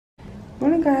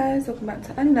Morning guys, welcome back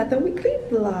to another weekly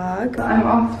vlog. I'm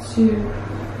off to,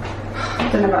 I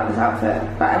don't know about this outfit,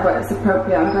 but it's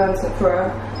appropriate. I'm going for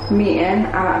a meeting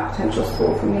at a potential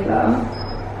school for Mila.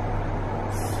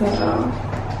 So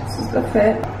this is the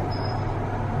fit.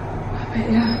 But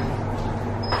yeah.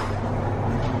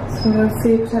 So I'm going to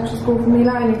see a potential school for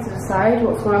Mila. I need to decide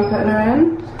what school I'm putting her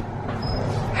in.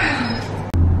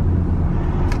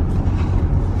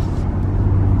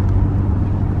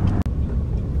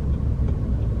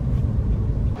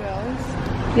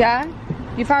 Yeah?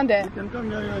 You found it? You can come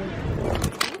here.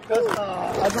 Because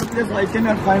other place I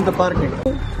cannot find the parking.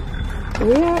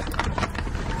 Yeah.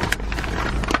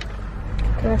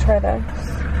 Gonna try this.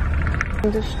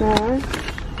 Conditioner.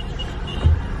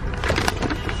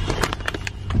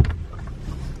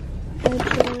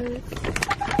 Edges.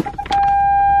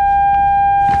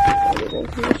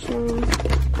 Conditioner.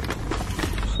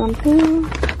 Shampoo.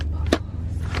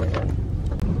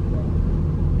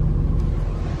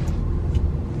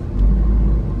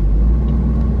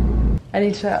 I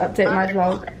need to update my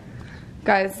vlog.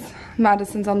 Guys,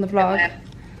 Madison's on the vlog.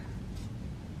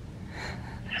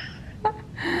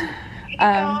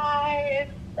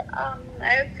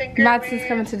 Madison's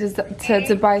coming to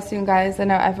Dubai soon, guys. I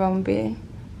know everyone will be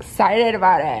excited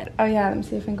about it. Oh yeah, let me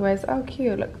see your finger waves. Oh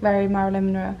cute, look very Marilyn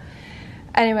Monroe.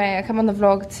 Anyway, I come on the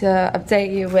vlog to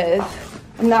update you with,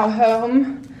 I'm now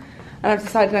home and I've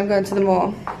decided I'm going to the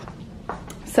mall.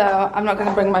 So I'm not going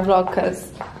to bring my vlog because,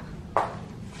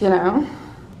 you know,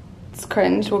 it's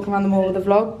cringe walking around the mall with a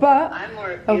vlog, but I'm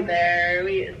more there.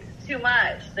 It's too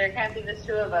much. There can't be just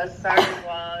two of us. Sorry,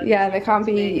 vlog. Yeah, there can't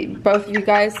be both of you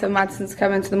guys, so Madison's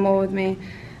coming to the mall with me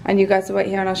and you guys will wait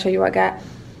here and I'll show you what I get.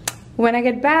 When I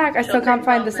get back, I still can't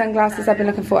find the sunglasses I've been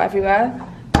looking for everywhere.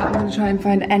 I'm gonna try and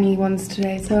find any ones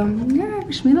today, so yeah,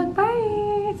 wish me luck,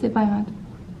 bye. Say bye, Mad.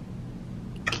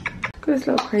 Look at this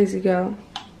little crazy girl.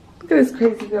 Look at this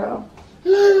crazy girl.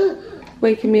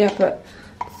 Waking me up at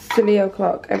 3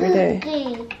 o'clock every day.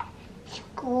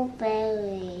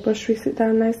 Strawberry. But should we sit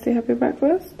down nicely, have your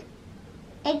breakfast?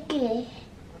 Okay.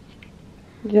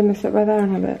 You're gonna sit right there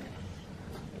and have it.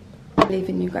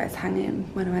 Leaving you guys hanging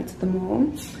when I went to the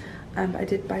mall. But I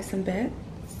did buy some bits.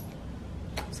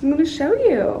 So I'm gonna show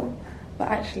you. But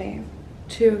actually,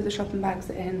 2 of the shopping bags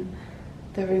are in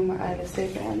the room where I was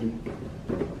living.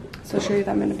 So I'll show you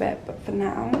them in a bit, but for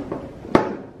now,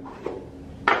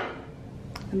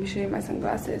 let me show you my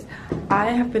sunglasses. I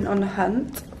have been on a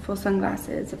hunt for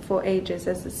sunglasses for ages.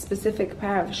 There's a specific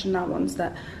pair of Chanel ones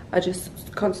that are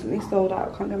just constantly sold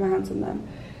out. I can't get my hands on them.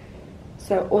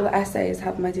 So all the essays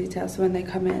have my details, so when they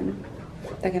come in,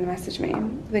 they're gonna message me.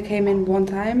 They came in one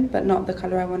time, but not the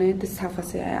color I wanted. This is how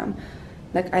fussy I am.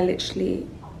 Like, I literally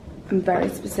am very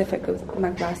specific with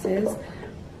my glasses.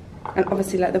 And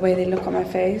obviously, like, the way they look on my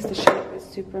face, the shape is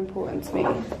super important to me.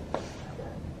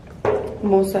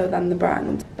 More so than the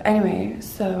brand. But anyway,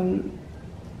 so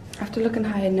after looking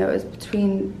high, I noticed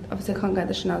between, obviously I can't get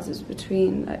the Chanel's, it's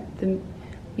between like the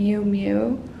Miu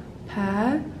Miu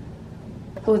pair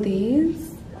or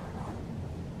these.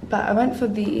 But I went for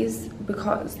these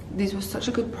because these were such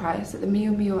a good price. The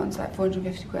Miu Miu ones like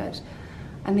 450 quid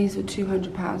and these were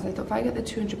 £200. I thought if I get the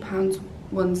 £200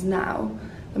 ones now,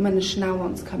 then when the Chanel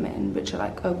ones come in, which are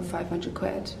like over 500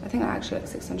 quid, I think they're actually like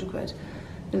 600 quid,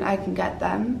 then I can get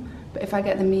them. But if I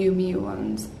get the Miu Miu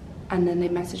ones and then they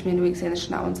message me in a week saying the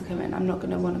Chanel ones are coming, I'm not going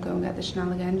to want to go and get the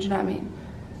Chanel again. Do you know what I mean?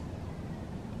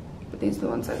 But these are the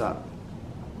ones I got.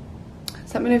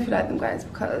 So let me know if you like them, guys,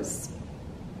 because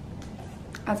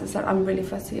as I said, I'm really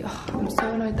fussy. Oh, I'm so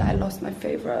annoyed that I lost my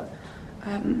favourite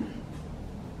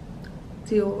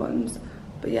Dior ones.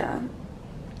 But yeah,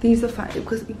 these are fine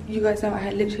because you guys know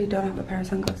I literally don't have a pair of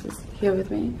sunglasses here with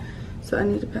me. So I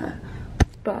need a pair.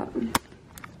 But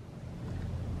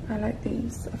I like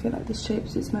these. I feel like this shape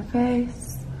suits my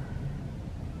face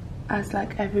as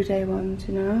like everyday ones,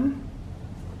 you know.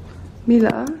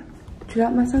 Mila, do you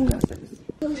like my sunglasses?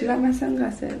 Do you like my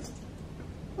sunglasses?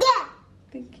 Yeah.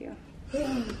 Thank you.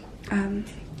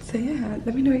 So yeah,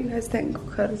 let me know what you guys think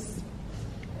because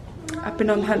I've been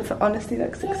on the hunt for honestly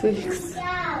like 6 weeks.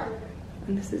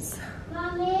 And this is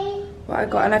what I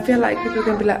got. And I feel like people are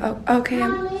gonna be like, oh, okay.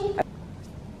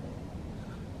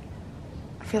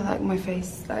 I feel like my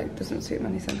face like doesn't suit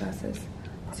many sunglasses.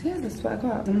 So yeah, this is what I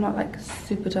got. I'm not like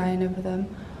super dying over them.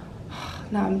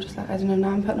 Now I'm just like, I don't know,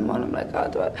 now I'm putting them on, I'm like, oh,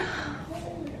 do I?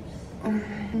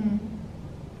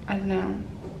 I don't know.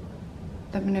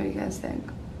 Let me know what you guys think.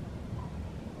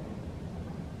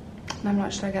 And I'm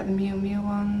not sure I get the Miu Miu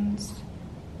ones.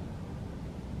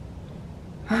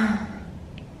 I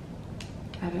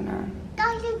don't know.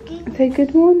 Don't you Say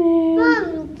good morning.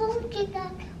 Mom, don't you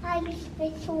get like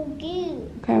special do.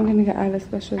 Okay, I'm gonna get Isla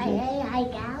special juice. I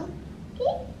go.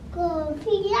 Go.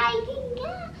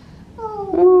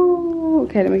 Oh,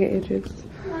 okay, let me get your juice.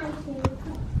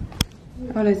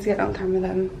 I wanted to get on camera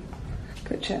then.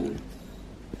 Good chin.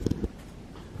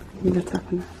 Mila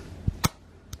tapping.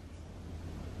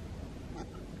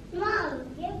 Mom,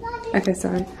 Okay,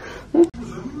 sorry.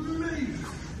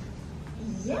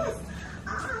 Yes,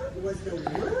 I was the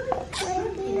world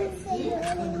champion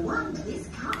and won this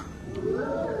cup.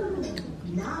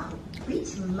 Now,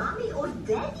 which mommy or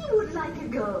daddy would like to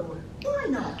go? Why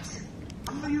not?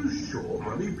 Are you sure,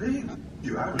 Mummy Pig?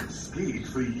 You haven't skied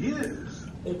for years.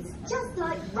 It's just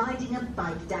like riding a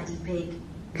bike, Daddy Pig.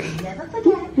 Never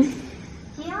forget.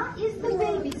 Here is the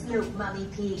baby slope, Mummy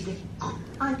Pig.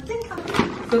 I think I'm...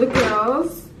 For the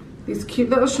girls, these cute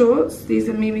little shorts. These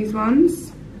are Mimi's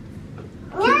ones.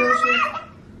 Cute little shorts.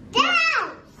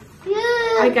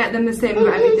 I get them the same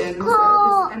for everything. So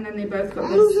this, and then they both got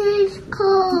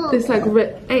this like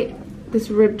this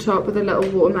rib top with a little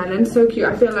watermelon. So cute.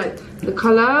 I feel like the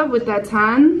colour with their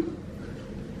tan.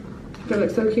 They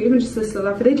look so cute. Even just this little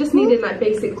outfit. They just needed like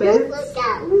basic bits.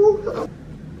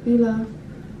 Mila.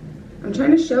 I'm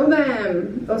trying to show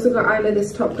them. Also got Isla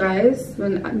this top, guys.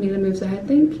 When Mila moves her head.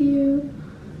 Thank you.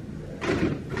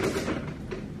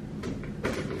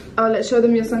 Oh, let's show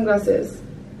them your sunglasses.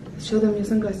 Show them your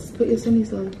sunglasses. Put your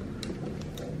sunnies on.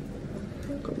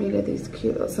 Got Mila these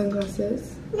cute little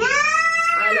sunglasses. No!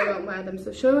 Isla won't wear them,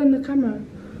 so show in the camera.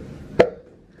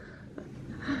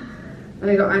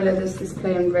 And I got Isla this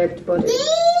plain ribbed body.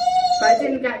 But I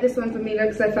didn't get this one for Mila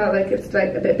because I felt like it's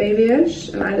like a bit babyish.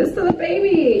 And Isla's still a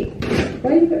baby.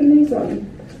 Why are you putting these on?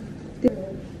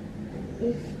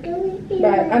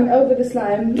 Right, I'm over the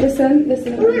slime. Listen.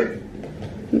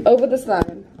 I'm over the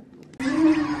slime.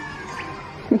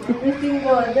 Anything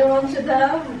more? They want to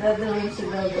know? They want to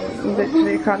know.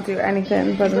 Literally can't do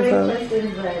anything for themselves.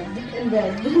 Breakfast in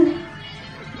bed.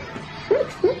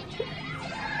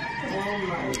 Oh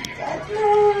my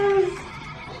goodness.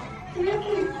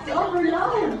 You're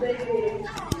overloaded, baby.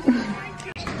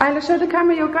 Isla, show the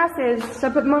camera your glasses. Should I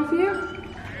put them on for you?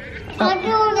 I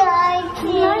don't like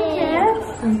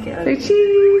it. Say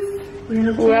cheese.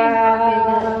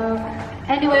 Wow.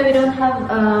 Anyway, we don't have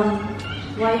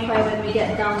Wi-Fi when we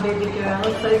get down, baby girl,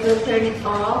 so it will turn it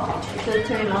off. It will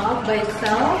turn off by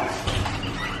itself.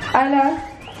 Isla,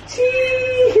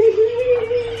 cheese.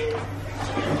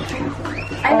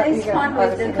 Isla is fun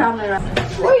with the camera.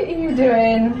 What are you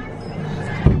doing?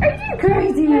 Are you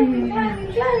crazy? Climbing.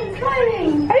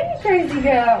 Are you crazy,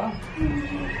 girl?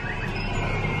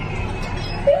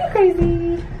 Are you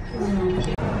crazy?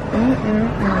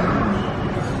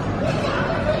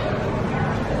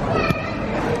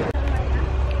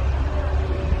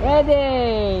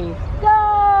 Ready, go!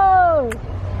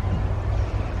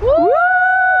 Woo!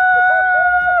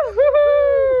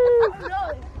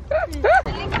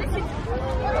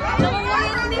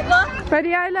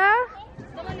 Ready, Isla?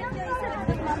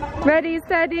 Ready,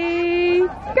 steady. Go,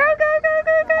 go, go,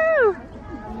 go, go.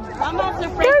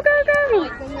 Go, go, go.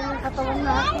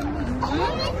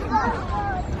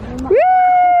 Woo!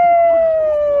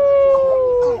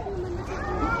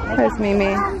 There's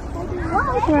Mimi.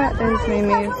 Right, there's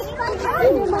Mimi.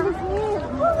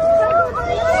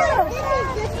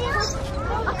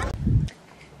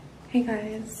 Hey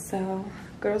guys, so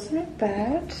girls are in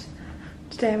bed.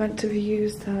 Today I went to view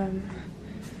some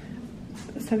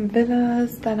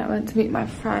villas, then I went to meet my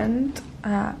friend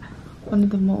at one of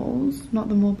the malls, not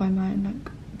the mall by mine,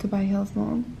 like Dubai Hills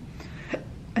Mall.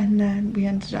 And then we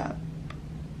ended up,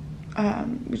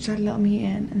 we just had a little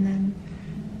meeting, and then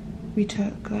we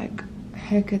took like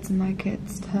her kids and my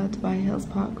kids to Dubai Hills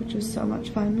Park, which was so much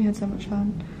fun. We had so much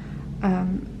fun.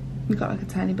 We got like a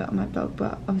tiny bit on my vlog,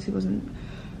 but obviously wasn't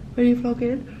really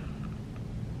vlogging.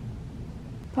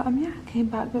 But yeah, came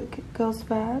back with girls'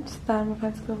 bed. Then we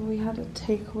went to go, we had a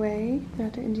takeaway. We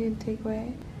had an Indian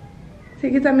takeaway.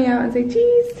 Take your tummy out and say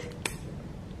cheese.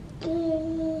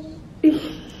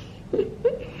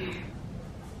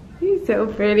 She's so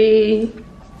pretty.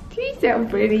 She's so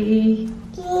pretty.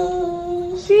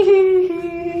 Cheese. Cheese.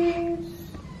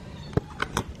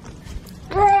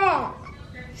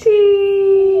 Cheese.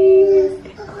 Cheese.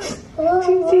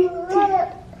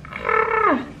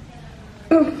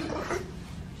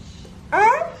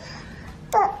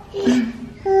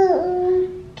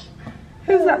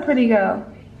 Who's that pretty girl?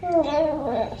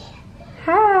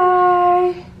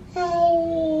 Hi.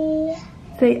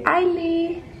 Say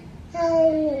Eily.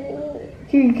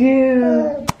 Good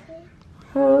girl.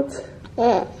 Hold.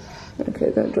 Okay,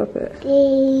 don't drop it.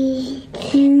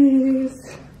 Cheese.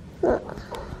 Was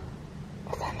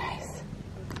that nice?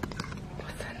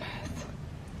 Was that nice?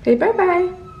 Say bye-bye.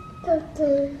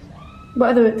 What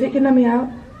other word? Take your nummy out.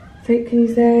 Say, can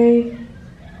you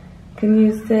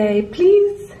say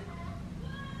please?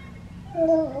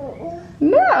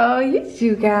 No, yes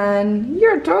you can.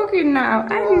 You're talking now.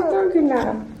 Annie's talking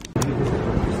now.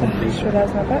 Just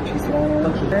realised my battery's low.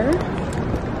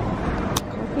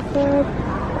 Coffee club.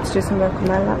 Let's do some work on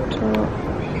my laptop.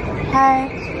 Hi.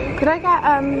 Could I get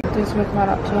do some work on my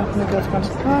laptop and then go to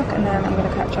Manchester Park, and then I'm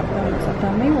gonna catch up with them once I've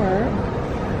done my work.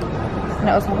 And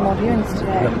I also have more viewings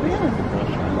today.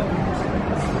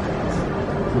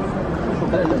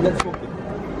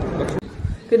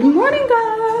 Good morning,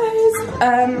 guys.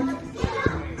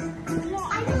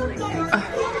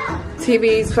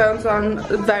 TVs, phones on,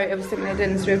 very overstimulated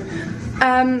in this room.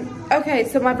 Okay,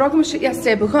 so my vlog was shit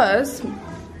yesterday because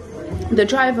the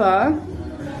driver,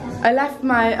 I left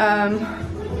my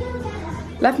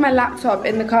laptop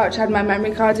in the car which had my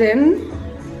memory card in,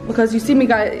 because you see me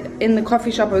guys in the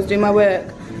coffee shop. I was doing my work,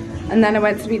 and then I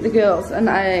went to meet the girls, and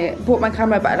I bought my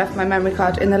camera, but I left my memory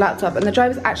card in the laptop, and the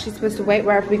driver's actually supposed to wait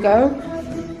wherever we go.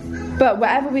 But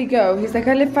wherever we go, he's like,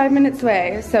 I live 5 minutes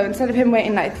away, so instead of him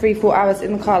waiting like 3-4 hours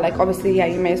in the car, like obviously, yeah,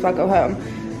 you may as well go home.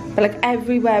 But like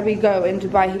everywhere we go in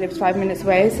Dubai, he lives 5 minutes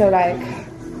away, so like,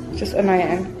 just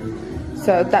annoying.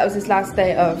 So that was his last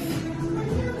day of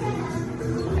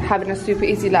having a super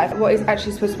easy life. What he's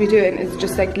actually supposed to be doing is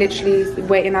just like literally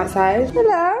waiting outside.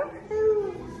 Hello?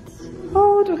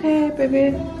 Oh, okay,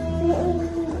 baby.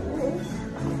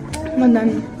 Come on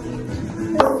then.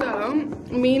 So,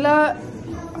 Mila,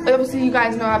 obviously you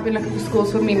guys know I've been looking for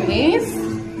schools for Mimi's.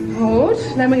 Hold.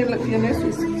 Then we're gonna look for your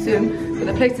nurseries soon. But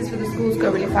the places for the schools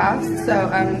go really fast. So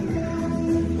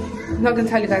I'm not gonna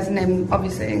tell you guys the name,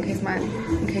 obviously, in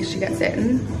case she gets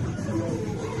in.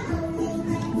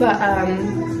 But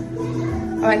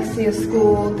I went to see a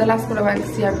school. The last school I went to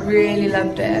see, I really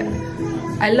loved it.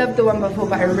 I loved the one before,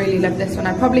 but I really love this one.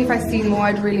 Probably if I see more,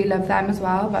 I'd really love them as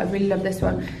well, but I really love this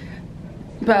one.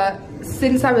 But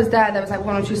since I was there was like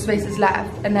 1 or 2 spaces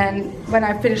left, and then when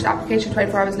I finished the application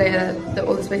 24 hours later,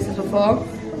 all the spaces were full.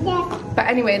 But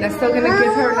anyway, they're still gonna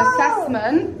give her an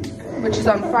assessment, which is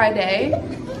on Friday,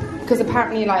 because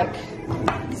apparently like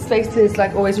spaces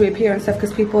like always reappear and stuff,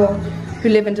 because people who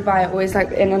live in Dubai are always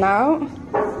like in and out.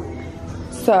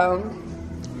 So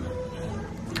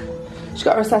she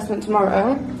got her assessment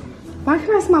tomorrow. Why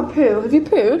can I smell poo? Have you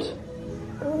pooed?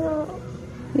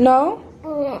 No?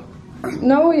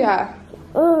 No, yeah.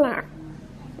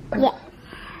 Yeah.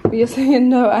 You're saying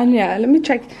no and yeah. Let me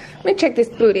check this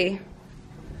booty.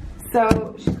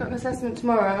 So she's got an assessment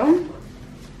tomorrow.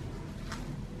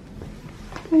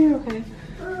 Are you okay?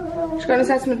 She's got an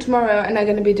assessment tomorrow, and they're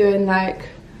gonna be doing like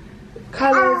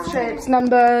colours, shapes,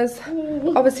 numbers.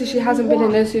 Obviously she hasn't been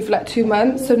in nursery for like 2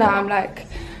 months, so now I'm like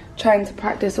trying to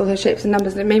practice all her shapes and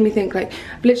numbers, and it made me think like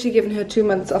I've literally given her 2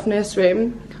 months off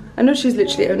nursery. I know she's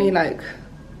literally only like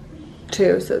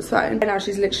 2, so it's fine. And now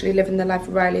she's literally living the life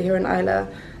of Riley here in Isla,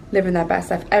 living their best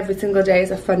life. Every single day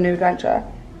is a fun new adventure,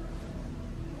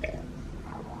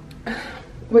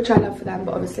 which I love for them.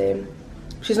 But obviously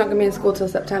she's not gonna be in school till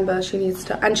September. She needs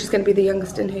to, and she's gonna be the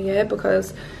youngest in her year,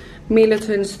 because Mila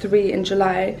turns 3 in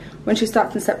July. When she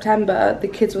starts in September, the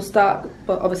kids will start,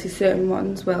 but obviously certain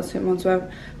ones will, certain ones won't.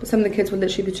 But some of the kids will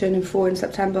literally be turning 4 in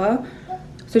September.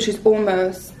 So she's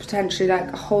almost potentially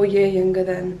like a whole year younger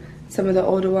than some of the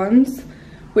older ones.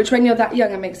 Which when you're that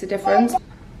young, it makes a difference. You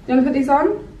wanna put these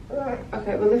on?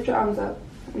 Okay, we'll lift your arms up.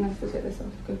 And then we'll take this off.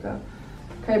 Good girl.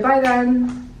 Okay, bye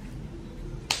then.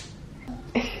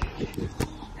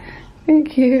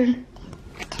 Thank you.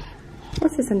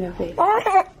 What's this on your face?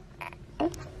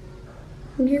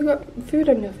 You got food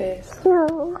on your face?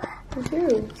 No. You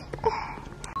do.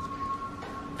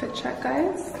 Fit check,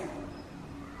 guys.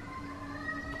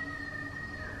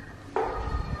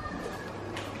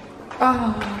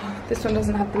 Oh, this one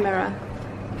doesn't have the mirror.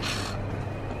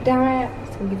 Damn it. I'm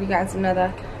just gonna give you guys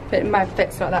another fit. My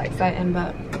fit's not that exciting,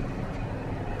 but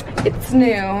it's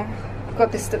new. I've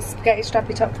got this spaghetti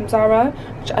strappy top from Zara,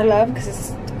 which I love because it's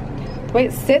the way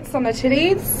it sits on the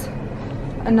titties.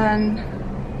 And then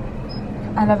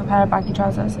I love a pair of baggy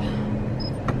trousers.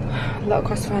 A lot of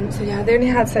cross front. So yeah, they only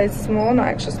had size small, not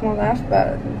extra small left,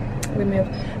 but we move.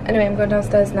 Anyway, I'm going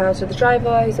downstairs now to the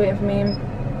driver. He's waiting for me.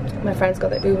 My friend's got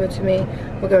the Uber to me.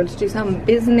 We're going to do some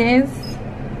business.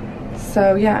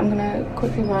 So yeah, I'm gonna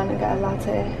quickly run and get a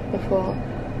latte before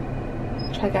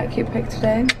try to get a cute pic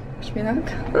today. Wish me luck.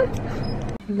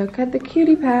 Look at the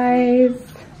cutie pies.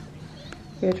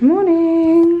 Good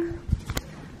morning.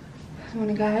 Good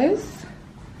morning, guys.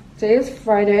 Today is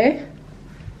Friday.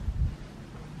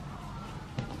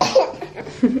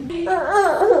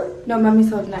 No, mummy's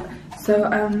holding it. So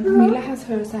Mila has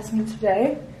her assessment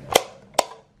today.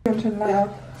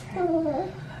 Mila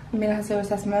has her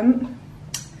assessment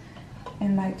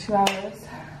in like 2 hours.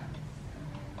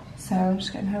 So I'm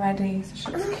just getting her ready. So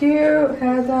she looks cute,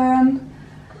 hair done.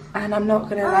 And I'm not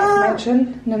gonna like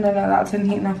mention, no, that's in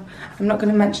heat enough. I'm not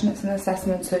gonna mention it's an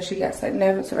assessment so she gets like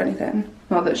nervous or anything.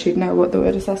 Not that she'd know what the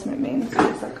word assessment means.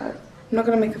 It's like I'm not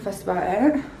gonna make a fuss about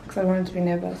it because I don't want her to be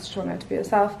nervous. She want her to be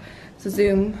herself. It's a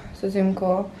Zoom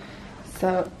call.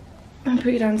 So I'm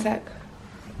pretty darn sick.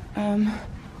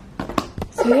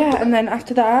 So yeah, and then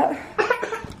after that,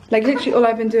 like literally all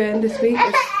I've been doing this week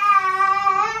is...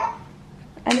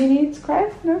 Any needs,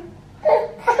 cry? No?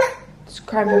 Just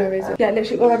cry for no reason. Yeah,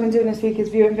 literally all I've been doing this week is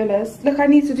viewing villas. Look, I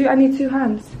need 2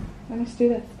 hands. I need to do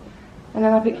this. And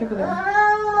then I'll pick you up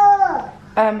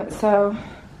again. So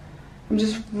I'm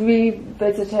just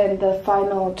revisiting the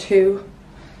final 2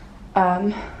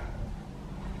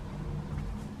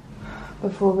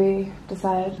 before we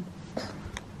decide.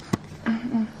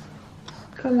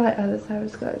 Got light other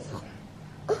Cyrus, guys.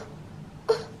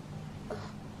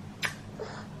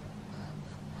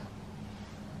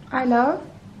 I love.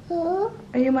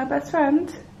 Are you my best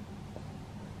friend?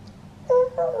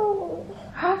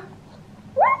 Huh?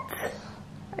 What?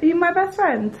 Are you my best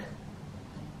friend?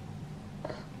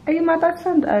 Are you my best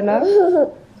friend, Ella?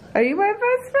 Are you my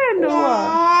best friend or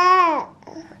what?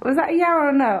 Was that a yeah or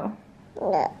a no?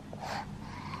 No.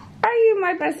 Are you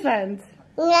my best friend?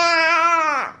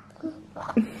 Yeah.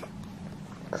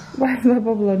 Where's my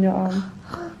bubble on your arm?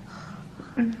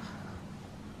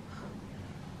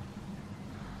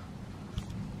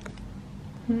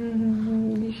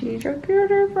 She's your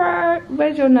cuter friend.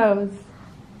 Where's your nose?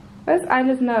 Where's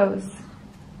Isla's nose?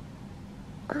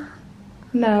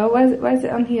 No, where's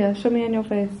it on here? Show me on your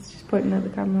face. She's pointing at the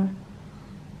camera.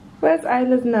 Where's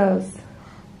Isla's nose?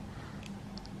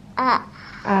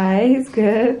 Eyes,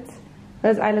 good.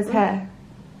 Where's Isla's hair?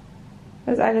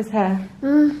 Where's Isla's hair?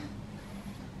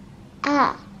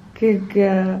 Good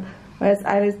girl. Where's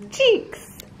Isla's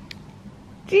cheeks?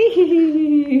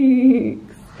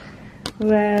 Cheeks.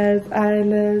 Where's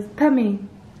Isla's tummy?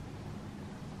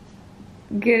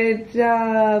 Good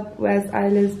job. Where's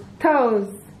Isla's toes?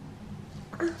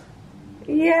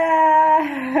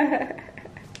 Yeah.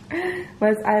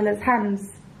 Where's Isla's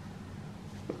hands?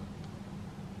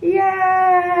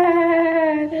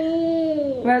 Yeah.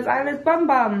 Where's Isla's bum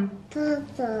bum?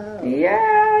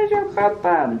 Yeah, your bum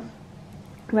bum.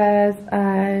 Where's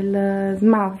Isla's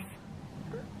mouth?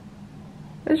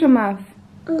 Where's your mouth?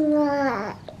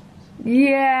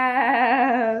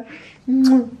 Yeah.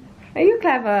 Are you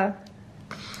clever?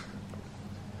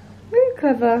 Are you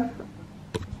clever?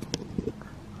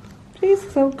 She's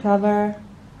so clever.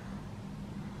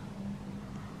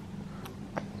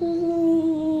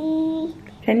 Can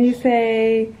you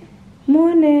say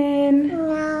morning?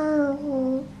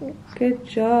 No. Good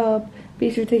job. Be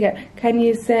sure to get. Can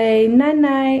you say night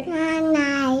night? Night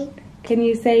night. Can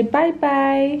you say bye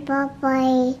bye? Bye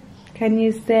bye. Can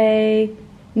you say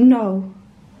no?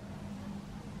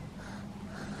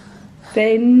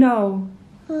 Say no.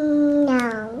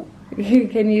 No.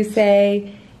 Can you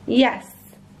say yes?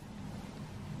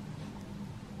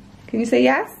 Can you say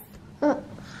yes?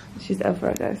 She's over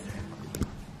it, guys.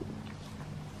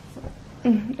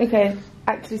 Okay,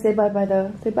 actually say bye bye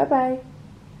though. Say bye bye.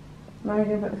 Now we're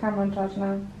gonna put the camera on charge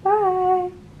now. Bye.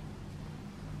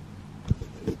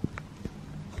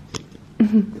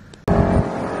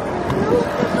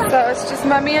 So it's just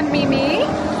Mummy and Mimi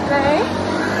today.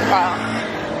 Wow.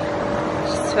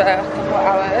 Just for a couple of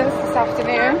hours this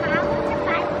afternoon.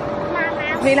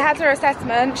 Mila had her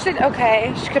assessment. She did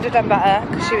okay. She could have done better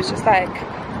because she was just like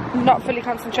not fully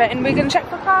concentrating. We're gonna check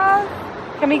for cars.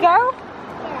 Can we go?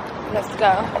 Yeah. Let's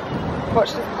go.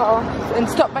 Watch this car and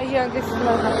stop by here. This is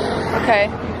okay.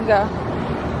 You can go.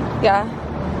 Yeah.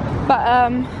 But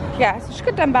yeah. So she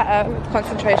could have done better with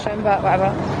concentration, but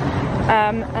whatever.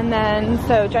 And then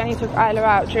so Jenny took Isla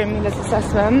out during Mila's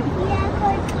assessment.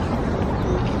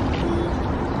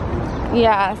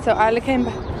 Yeah. So Isla came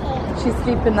back. She's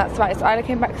sleeping, that's right. So Isla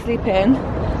came back sleeping.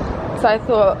 So I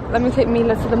thought, let me take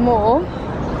Mila to the mall.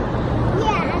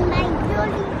 Yeah, and my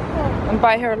lollipop. And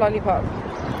buy her a lollipop.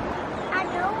 I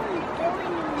don't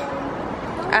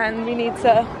want And we need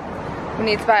to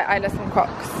buy Isla some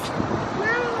Crocs.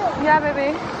 No. Yeah,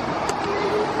 baby.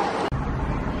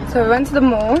 So we went to the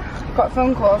mall. Got a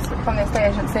phone call from the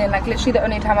estate agent saying like literally the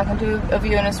only time I can do a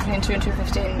viewing is between 2 and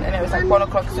 2:15, and it was like 1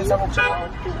 o'clock since I walked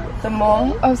around the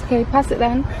mall. Oh, okay, pass it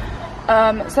then.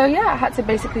 So yeah, I had to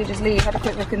basically just leave. Had a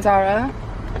quick look in Zara.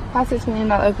 Pass it to me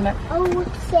and I'll open it. I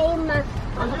would say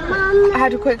Mom, I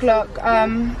had a quick look.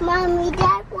 Mommy,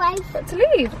 that wife. Got to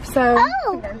leave. So.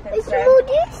 Oh, there's more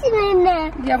dishes in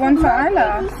there. Yeah, one for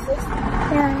Isla.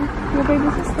 Yeah. Your baby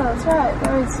sister. That's right.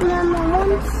 There is. Mama,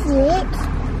 one sit.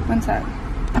 One sec.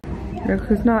 Look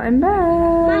who's not in bed.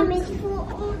 Mom, it's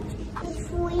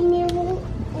for in the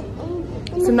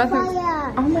So nothing.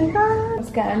 fire. Oh my god. I was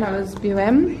scared and I was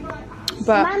spewing.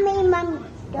 But. Mommy,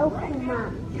 don't come,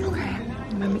 Mom. Okay.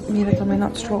 Mila told me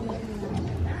not to talk.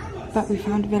 But we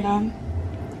found a villa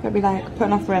that we like, put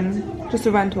an offer in. Just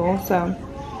a rental, so.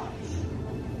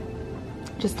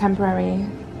 Just temporary.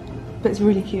 But it's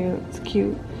really cute. It's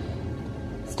cute.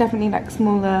 It's definitely like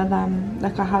smaller than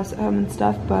like our house at home and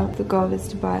stuff, but the goal is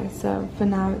to buy. So for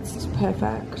now it's just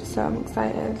perfect. So I'm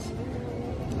excited.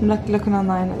 I'm looking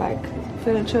online at like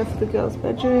furniture for the girls'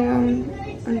 bedroom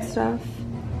and stuff.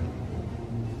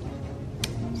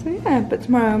 So yeah, but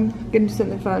tomorrow I'm gonna do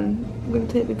something fun. I'm gonna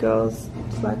take the girls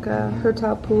to like a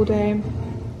hotel pool day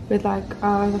with like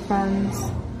our other friends.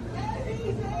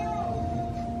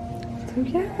 So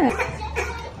yeah.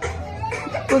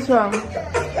 What's wrong?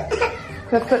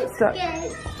 Her foot's stuck.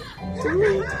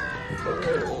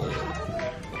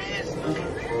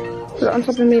 Put it on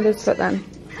top of Mila's foot then.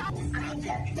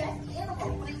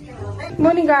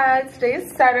 Morning guys, today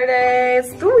is Saturday,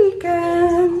 it's the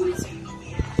weekend. It's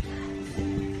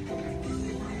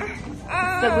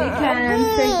the weekend,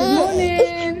 say good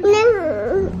morning.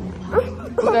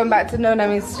 We're going back to No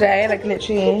Nummies today, like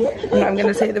literally, and I'm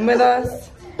gonna take them with us.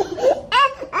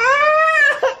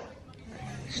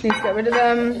 She needs to get rid of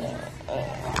them.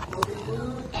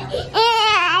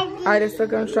 I just still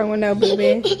going strong with no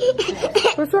baby.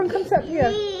 What's wrong? Come up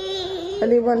here. I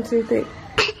need 1, 2, 3.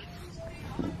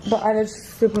 But I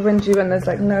just super whingy when there's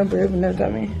like no boob and no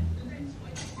dummy.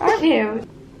 Aren't you?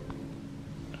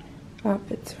 Oh,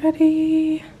 it's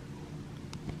ready.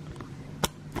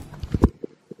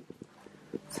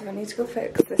 So I need to go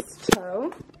fix this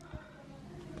toe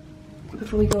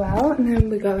before we go out, and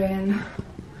then we go in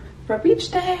for a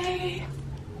beach day.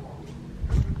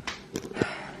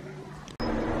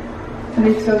 I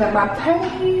need to go get my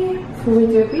pay before we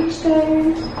do a beach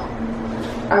day.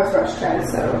 I was rushed today,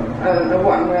 so I don't know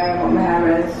what I'm wearing, what my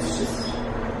hair is. It's just,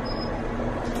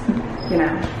 you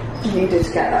know, needed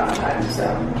to get that on time, so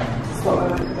that's what we're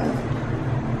looking at.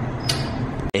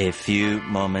 A few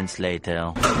moments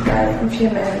later. Guys, I'm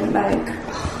feeling like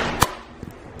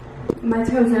my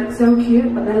toes look so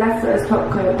cute, but the left foot is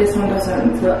top coat, this one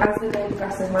doesn't. So as the day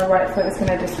progresses, my right foot is going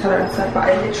to discolour and stuff, but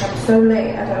I literally am so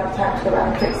late, I don't have time to go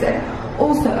back and fix it.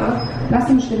 Also, last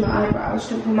time she did my eyebrows, she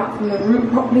didn't pull them out from the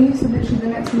root properly, so literally the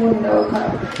next morning they woke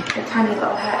up with tiny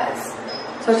little hairs.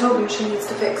 So I told them she needs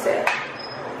to fix it.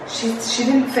 She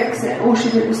didn't fix it, all she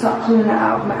did was start pulling it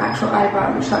out of my actual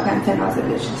eyebrow, which started getting thin as it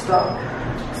literally stopped.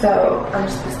 So I'm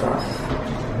just pissed off.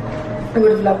 I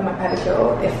would have loved my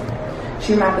pedicure if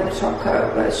she remembered the top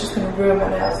coat, but it's just going to ruin my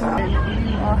nails now.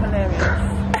 Oh, hilarious.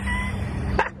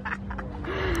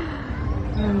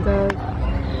 And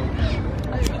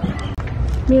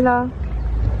Mila,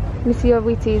 let me see your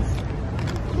Wheaties.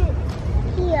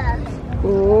 Here.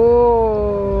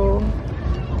 Oh.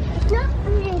 It's not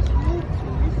really.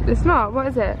 It's not? What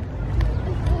is it?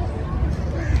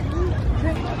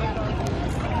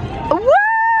 What?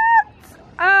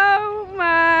 Oh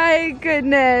my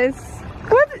goodness.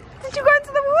 What? Did you go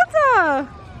into the water?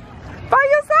 By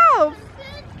yourself?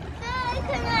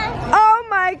 Oh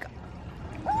my god.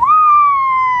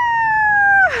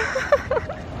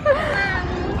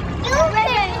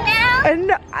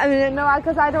 No,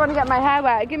 because I don't want to get my hair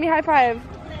wet. Give me a high five.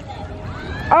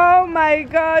 Oh my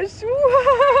gosh.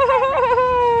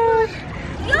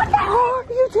 Oh,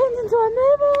 you turned into a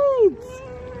mermaid.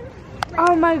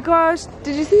 Oh my gosh.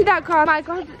 Did you see that car? Oh my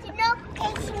god.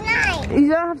 You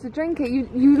don't have to drink it.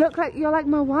 You look like you're like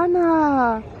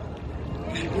Moana.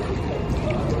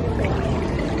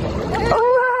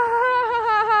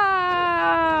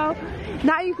 Wow.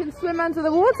 Now you can swim under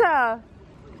the water.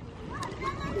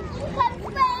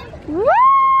 Woo!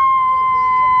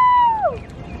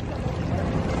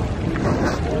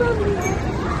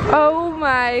 Oh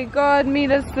my god,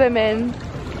 Mila's swimming.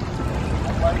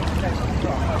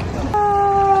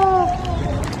 Oh,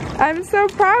 I'm so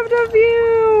proud of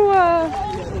you.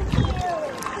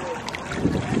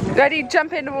 Ready,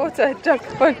 jump in the water. Jump.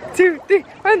 1, 2, 3.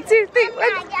 1, 2, 3.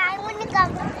 I want to go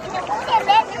in the water.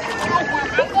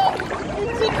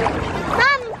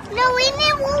 Mom, no, in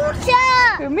the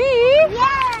water. For me?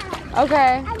 Yeah.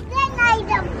 Okay. And then I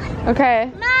jump.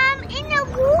 Okay. Mom, in the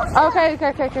water. Okay.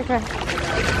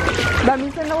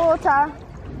 Mommy's in the water.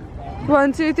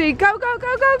 1, 2, 3. Go, go, go,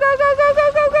 go, go, go, go,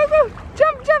 go, go, go, go.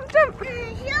 Jump, jump, jump.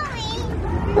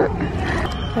 Show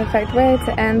me. Perfect way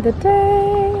to end the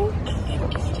day.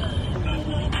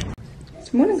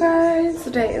 Good morning, guys.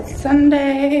 Today is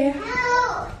Sunday.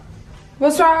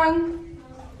 What's wrong?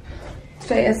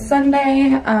 Today is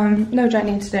Sunday. No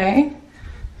Jenny today.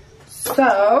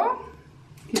 So,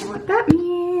 you know what that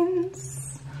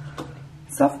means.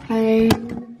 Soft play.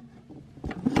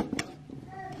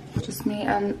 Just me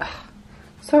and...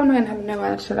 so annoying having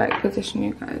nowhere to like position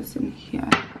you guys in here.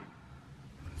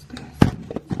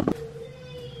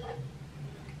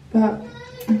 But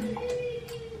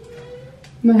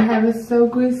my hair is so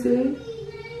greasy.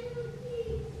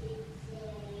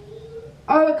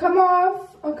 Oh, come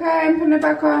off. Okay, I'm putting it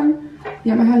back on.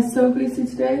 Yeah, my hair's so greasy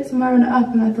today, so I'm wearing it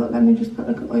up, and I thought, let me just put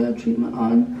like an oil treatment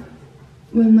on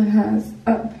when my hair's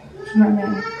up. Do you know what I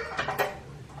mean?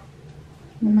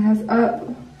 When my hair's up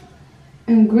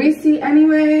and greasy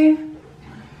anyway.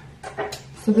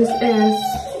 So this is...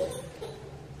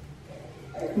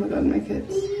 oh my god, my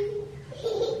kids.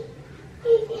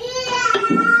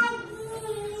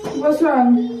 What's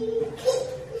wrong?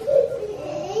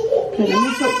 Okay, let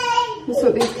me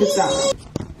sort these kids out.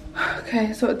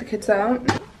 Okay, sorted the kids out.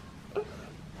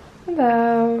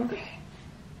 Hello.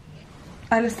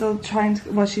 Isla's still trying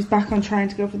to, well, she's back on trying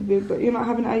to go for the boob, but you're not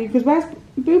having it, are you? Because where's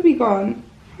Boobie gone?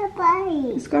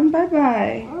 Bye-bye. It's gone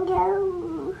bye-bye.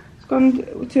 No. It's gone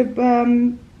to,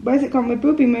 where's it gone with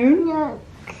Boobie Moon? No.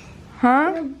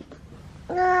 Huh?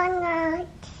 No.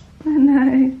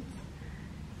 Nice.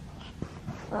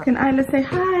 Can Isla say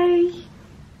hi?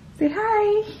 Say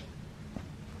hi.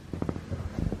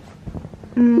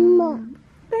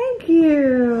 Thank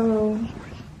you.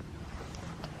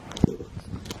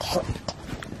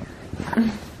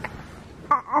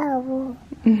 Uh-oh.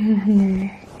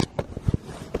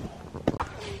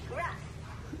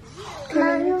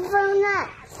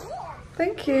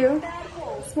 Thank you.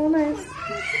 Smell nice.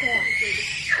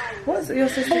 What's your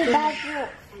sister doing?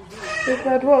 Big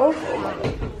bad wolf.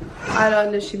 I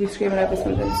don't literally be screaming over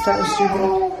something so stupid.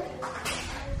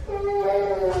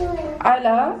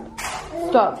 Isla,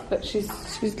 stop. But she's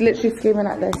literally screaming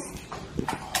at this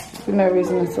for no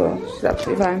reason at all. She's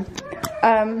absolutely fine.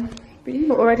 But yeah,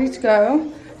 we're all ready to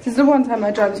go. This is the one time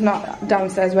my driver's not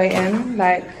downstairs waiting.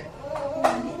 Like,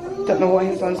 don't know what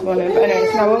he's done this morning. But anyway,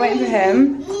 so now we're waiting for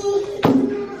him.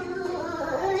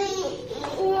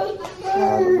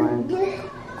 Child of mine.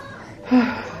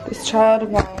 This child of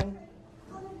mine.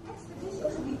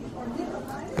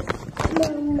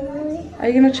 Are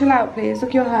you gonna chill out, please? Look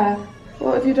at your hair.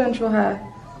 What have you done to your hair?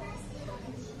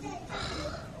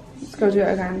 Let's go do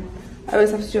it again. I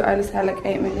always have to do Isla's hair like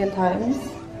 8 million times.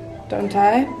 Don't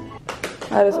I?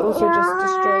 Isla's also just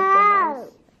destroyed the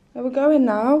house. Where we're going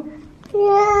now?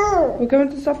 No. We're going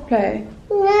to soft play.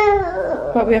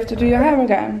 No. But we have to do your hair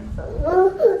again. No.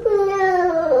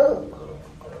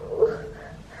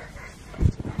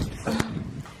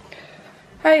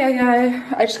 Hi.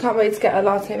 I just can't wait to get a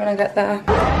latte when I get there.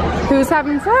 Who's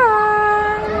having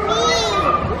fun?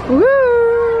 Woo!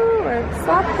 We're at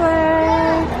soft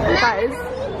play. Guys,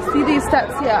 see these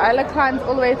steps here? Isla climbed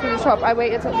all the way through the shop. I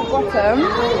waited at the bottom,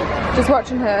 just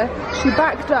watching her. She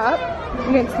backed up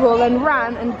against the wall, then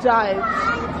ran and dived,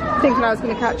 thinking I was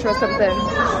going to catch her or something.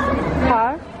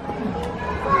 Huh?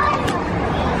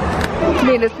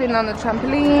 Mila's been on the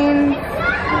trampoline.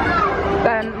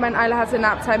 Then when Isla has a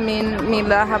nap time, me and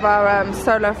Mila have our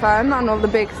solo fun on all the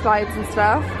big slides and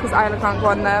stuff, because Isla can't go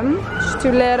on them. She's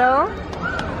too little.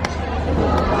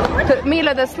 But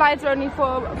Mila, the slides are only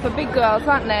for big girls,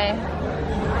 aren't they?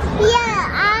 Yeah,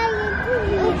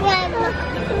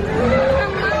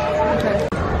 Okay.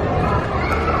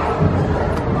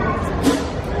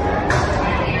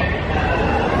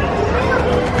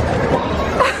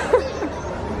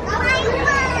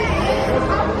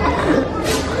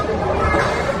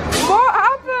 What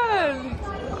happened?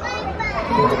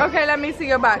 Okay, let me see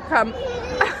your back. Come.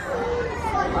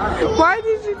 Why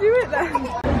did you do it then?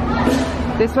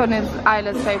 This one is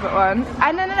Isla's favourite one.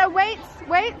 No, wait.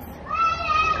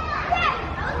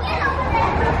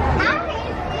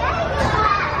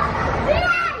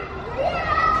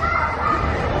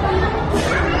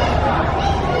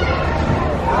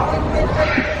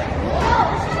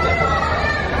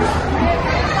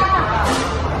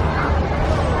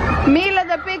 Mila,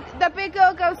 the big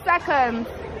girl goes second.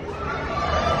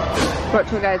 Watch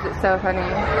her, guys, it's so funny.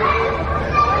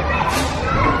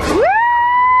 Woo!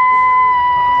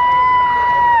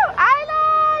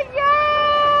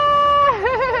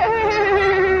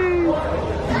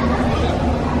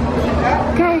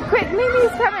 Okay, quick,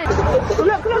 Mimi's coming.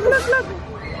 Look. Woo!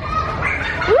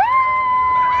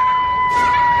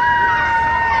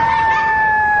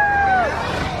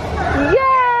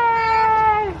 Yay!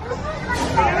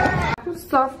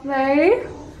 soft play.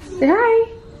 Say hi.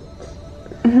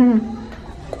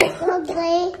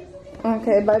 Okay.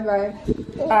 Okay, bye-bye.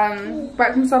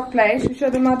 Back from soft play. Should we show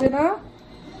them our dinner?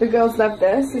 The girls love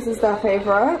this. This is their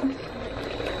favourite.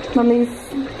 Mummy's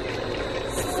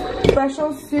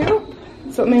special soup.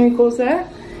 That's what Mimi calls it.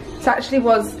 It's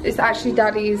actually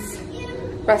Daddy's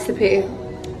recipe,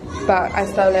 but I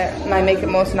stole it and I make it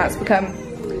more, so now it's become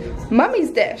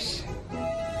Mummy's dish.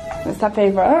 That's her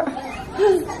favourite.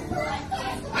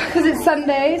 Because it's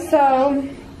Sunday, so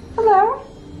hello.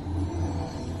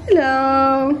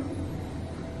 Hello.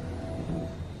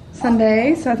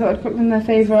 Sunday, so I thought I'd put them their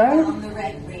favourite.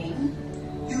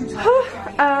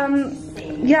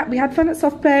 Yeah, we had fun at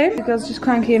soft play. The girls are just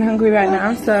cranky and hungry right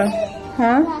now, so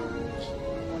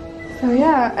so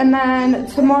yeah, and then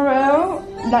tomorrow,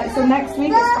 so next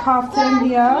week it's half term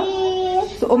here.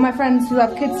 So all my friends who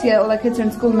have kids here, all their kids are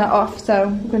in school and they're off, so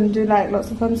we're gonna do like lots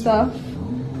of fun stuff.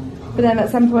 But then at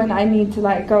some point I need to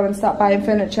like go and start buying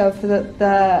furniture for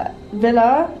the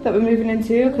villa that we're moving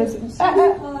into, because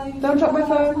don't drop my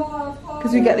phone,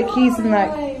 because we get the keys in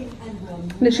like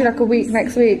literally like a week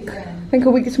next week. I think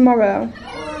a week tomorrow.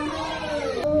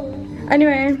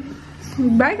 Anyway,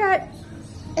 bye guys.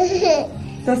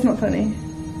 That's not funny.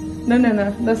 No,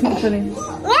 that's not funny.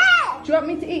 Do you want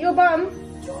me to eat your bum?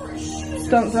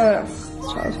 Don't throw it.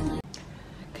 Child.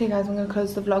 Okay guys, I'm going to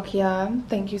close the vlog here.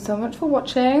 Thank you so much for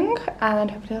watching,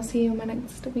 and hopefully I'll see you in my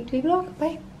next weekly vlog.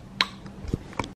 Bye.